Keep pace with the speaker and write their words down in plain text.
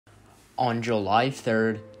On July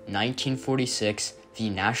 3rd, 1946, the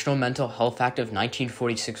National Mental Health Act of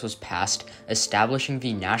 1946 was passed, establishing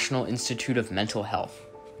the National Institute of Mental Health.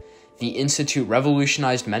 The institute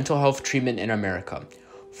revolutionized mental health treatment in America.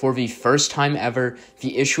 For the first time ever,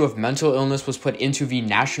 the issue of mental illness was put into the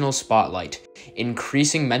national spotlight,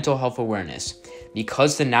 increasing mental health awareness.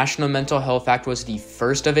 Because the National Mental Health Act was the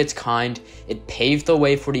first of its kind, it paved the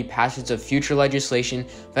way for the passage of future legislation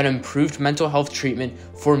that improved mental health treatment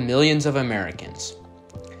for millions of Americans.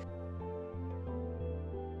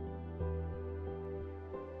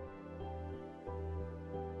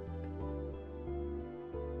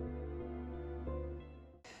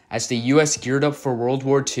 As the U.S. geared up for World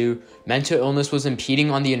War II, mental illness was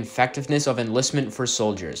impeding on the effectiveness of enlistment for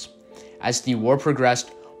soldiers. As the war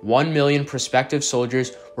progressed, 1 million prospective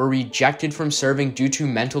soldiers were rejected from serving due to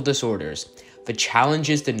mental disorders. The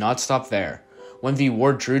challenges did not stop there. When the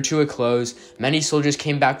war drew to a close, many soldiers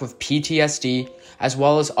came back with PTSD, as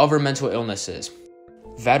well as other mental illnesses.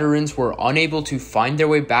 Veterans were unable to find their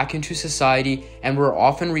way back into society and were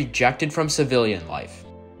often rejected from civilian life.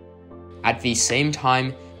 At the same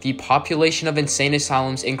time, the population of insane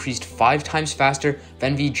asylums increased 5 times faster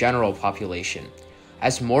than the general population.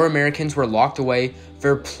 As more Americans were locked away,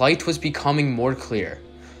 their plight was becoming more clear.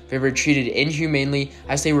 They were treated inhumanely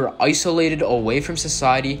as they were isolated away from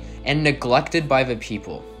society and neglected by the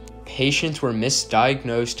people. Patients were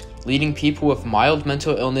misdiagnosed, leading people with mild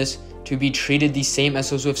mental illness to be treated the same as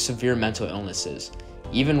those with severe mental illnesses.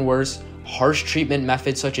 Even worse, harsh treatment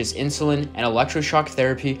methods such as insulin and electroshock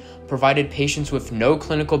therapy provided patients with no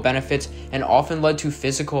clinical benefits and often led to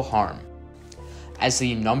physical harm. As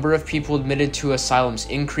the number of people admitted to asylums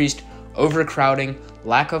increased, overcrowding,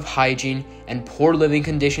 lack of hygiene, and poor living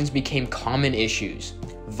conditions became common issues.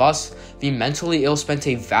 Thus, the mentally ill spent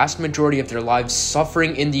a vast majority of their lives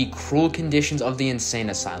suffering in the cruel conditions of the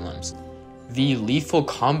insane asylums. The lethal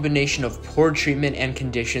combination of poor treatment and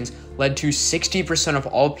conditions led to 60% of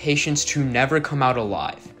all patients to never come out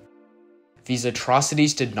alive. These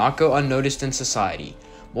atrocities did not go unnoticed in society.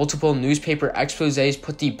 Multiple newspaper exposés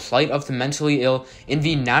put the plight of the mentally ill in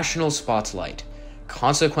the national spotlight.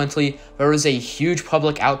 Consequently, there was a huge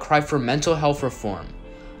public outcry for mental health reform.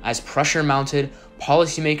 As pressure mounted,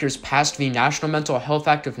 policymakers passed the National Mental Health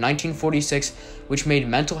Act of 1946, which made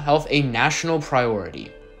mental health a national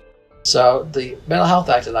priority. So the Mental Health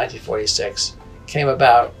Act of 1946 came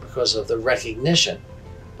about because of the recognition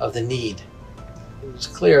of the need. It was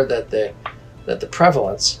clear that the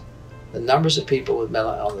prevalence, the numbers of people with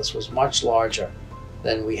mental illness was much larger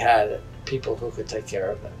than we had people who could take care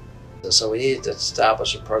of them. So we needed to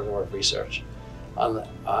establish a program of research, and the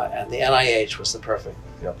NIH was the perfect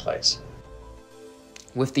place.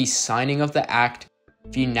 With the signing of the act,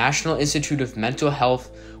 the National Institute of Mental Health,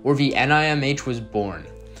 or the NIMH, was born.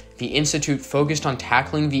 The institute focused on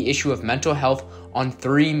tackling the issue of mental health on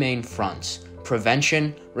 3 main fronts: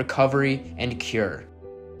 prevention, recovery, and cure.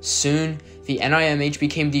 Soon, the NIMH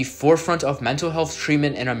became the forefront of mental health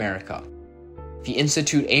treatment in America. The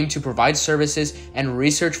institute aimed to provide services and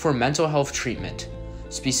research for mental health treatment.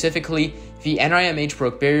 Specifically, the NIMH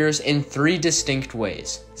broke barriers in 3 distinct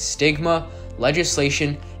ways: stigma,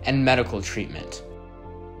 legislation, and medical treatment.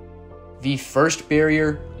 The first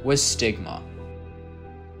barrier was stigma.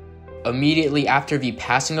 Immediately after the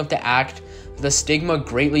passing of the act, the stigma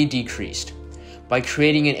greatly decreased. By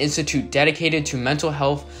creating an institute dedicated to mental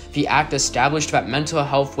health, the act established that mental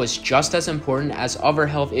health was just as important as other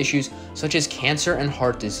health issues such as cancer and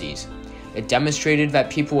heart disease. It demonstrated that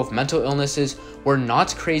people with mental illnesses were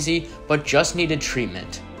not crazy but just needed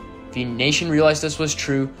treatment. The nation realized this was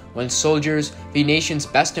true when soldiers, the nation's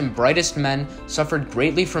best and brightest men, suffered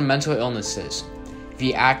greatly from mental illnesses.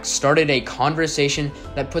 The act started a conversation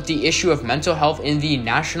that put the issue of mental health in the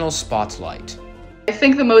national spotlight. I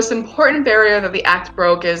think the most important barrier that the act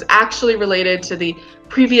broke is actually related to the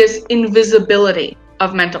previous invisibility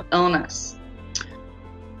of mental illness.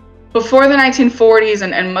 Before the 1940s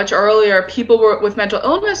and much earlier, people with mental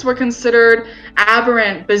illness were considered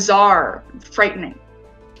aberrant, bizarre, frightening.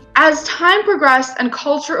 As time progressed and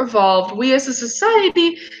culture evolved, we as a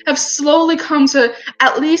society have slowly come to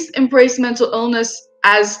at least embrace mental illness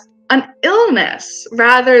as an illness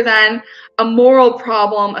rather than a moral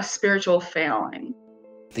problem, a spiritual failing.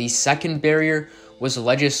 The second barrier was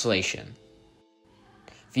legislation.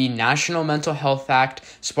 The National Mental Health Act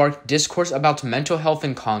sparked discourse about mental health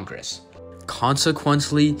in Congress.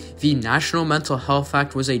 Consequently, the National Mental Health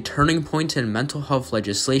Act was a turning point in mental health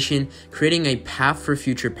legislation, creating a path for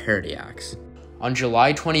future parity acts. On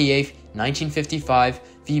July 28, 1955,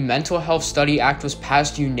 the Mental Health Study Act was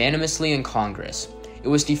passed unanimously in Congress. it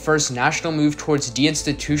was the first national move towards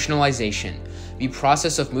deinstitutionalization, the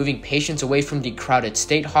process of moving patients away from the crowded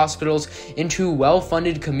state hospitals into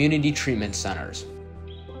well-funded community treatment centers.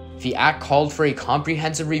 The act called for a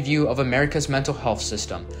comprehensive review of America's mental health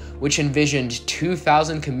system, which envisioned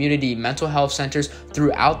 2,000 community mental health centers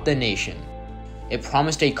throughout the nation. It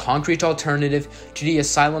promised a concrete alternative to the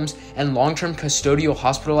asylums and long-term custodial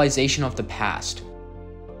hospitalization of the past.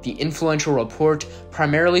 The influential report,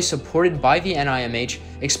 primarily supported by the NIMH,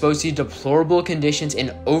 exposed the deplorable conditions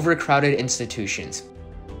in overcrowded institutions.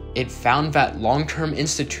 It found that long-term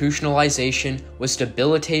institutionalization was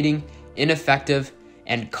debilitating, ineffective,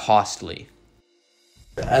 and costly.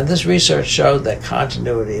 And this research showed that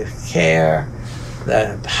continuity of care,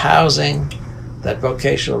 that housing, that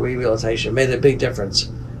vocational rehabilitation made a big difference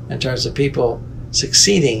in terms of people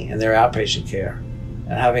succeeding in their outpatient care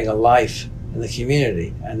and having a life in the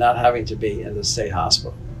community and not having to be in the state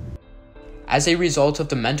hospital. As a result of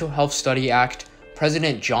the Mental Health Study Act,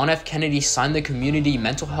 President John F. Kennedy signed the Community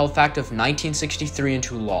Mental Health Act of 1963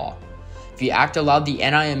 into law. The act allowed the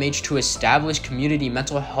NIMH to establish community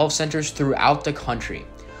mental health centers throughout the country.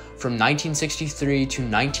 From 1963 to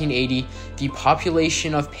 1980, the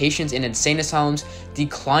population of patients in insane asylums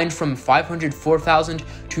declined from 504,000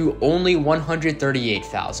 to only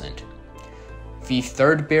 138,000. The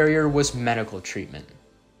third barrier was medical treatment.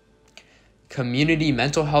 Community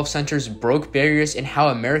mental health centers broke barriers in how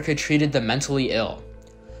America treated the mentally ill.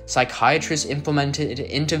 Psychiatrists implemented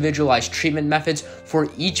individualized treatment methods for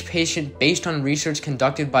each patient based on research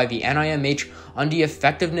conducted by the NIMH on the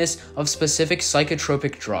effectiveness of specific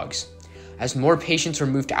psychotropic drugs. As more patients were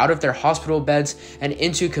moved out of their hospital beds and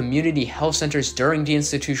into community health centers during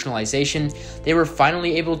deinstitutionalization, they were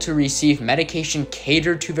finally able to receive medication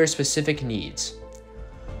catered to their specific needs.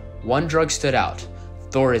 One drug stood out: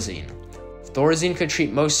 Thorazine. Thorazine could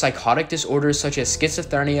treat most psychotic disorders such as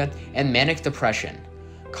schizophrenia and manic depression.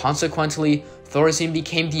 Consequently, Thorazine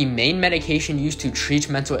became the main medication used to treat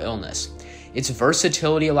mental illness. Its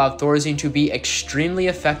versatility allowed Thorazine to be extremely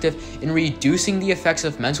effective in reducing the effects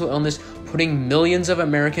of mental illness, putting millions of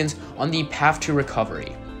Americans on the path to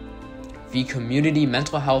recovery. The Community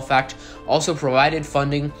Mental Health Act also provided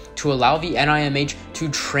funding to allow the NIMH to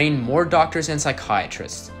train more doctors and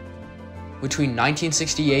psychiatrists. Between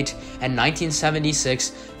 1968 and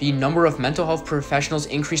 1976, the number of mental health professionals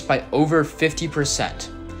increased by over 50%.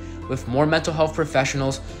 With more mental health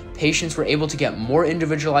professionals, patients were able to get more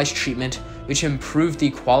individualized treatment, which improved the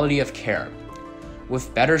quality of care.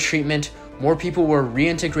 With better treatment, more people were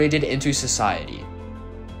reintegrated into society.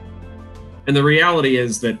 And the reality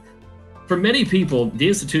is that for many people,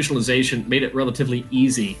 deinstitutionalization made it relatively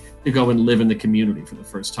easy to go and live in the community for the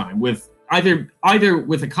first time, with either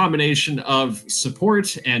with a combination of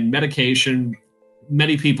support and medication.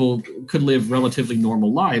 Many people could live relatively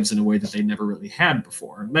normal lives in a way that they never really had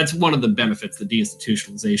before. And that's one of the benefits that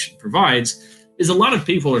deinstitutionalization provides, is a lot of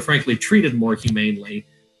people are frankly treated more humanely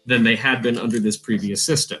than they had been under this previous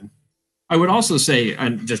system. I would also say,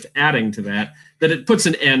 and just adding to that, that it puts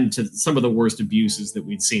an end to some of the worst abuses that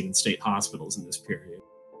we'd seen in state hospitals in this period.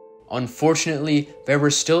 Unfortunately, there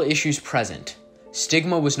were still issues present.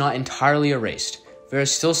 Stigma was not entirely erased. There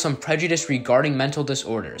is still some prejudice regarding mental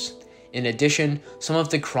disorders. In addition, some of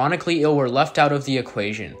the chronically ill were left out of the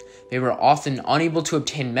equation. They were often unable to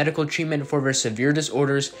obtain medical treatment for their severe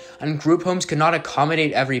disorders, and group homes could not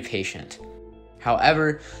accommodate every patient.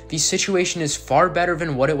 However, the situation is far better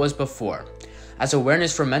than what it was before. As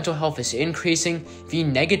awareness for mental health is increasing, the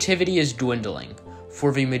negativity is dwindling.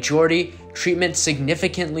 For the majority, treatment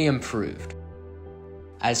significantly improved.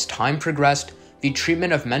 As time progressed, the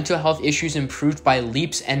treatment of mental health issues improved by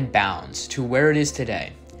leaps and bounds to where it is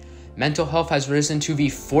today. Mental health has risen to the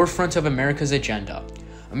forefront of America's agenda.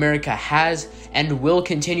 America has and will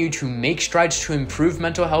continue to make strides to improve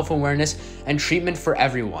mental health awareness and treatment for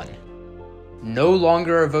everyone. No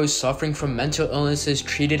longer are those suffering from mental illnesses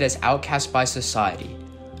treated as outcasts by society.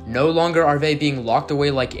 No longer are they being locked away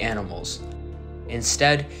like animals.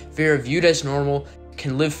 Instead, they are viewed as normal,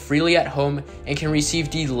 can live freely at home, and can receive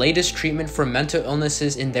the latest treatment for mental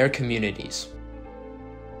illnesses in their communities.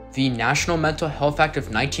 The National Mental Health Act of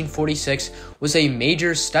 1946 was a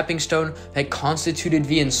major stepping stone that constituted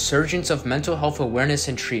the insurgence of mental health awareness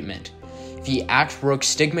and treatment. The act broke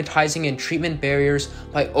stigmatizing and treatment barriers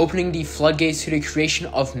by opening the floodgates to the creation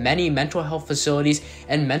of many mental health facilities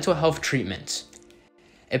and mental health treatments.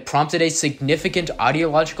 It prompted a significant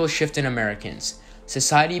ideological shift in Americans.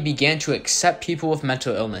 Society began to accept people with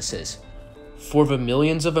mental illnesses. For the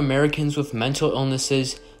millions of Americans with mental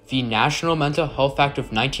illnesses, the National Mental Health Act of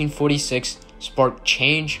 1946 sparked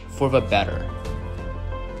change for the better.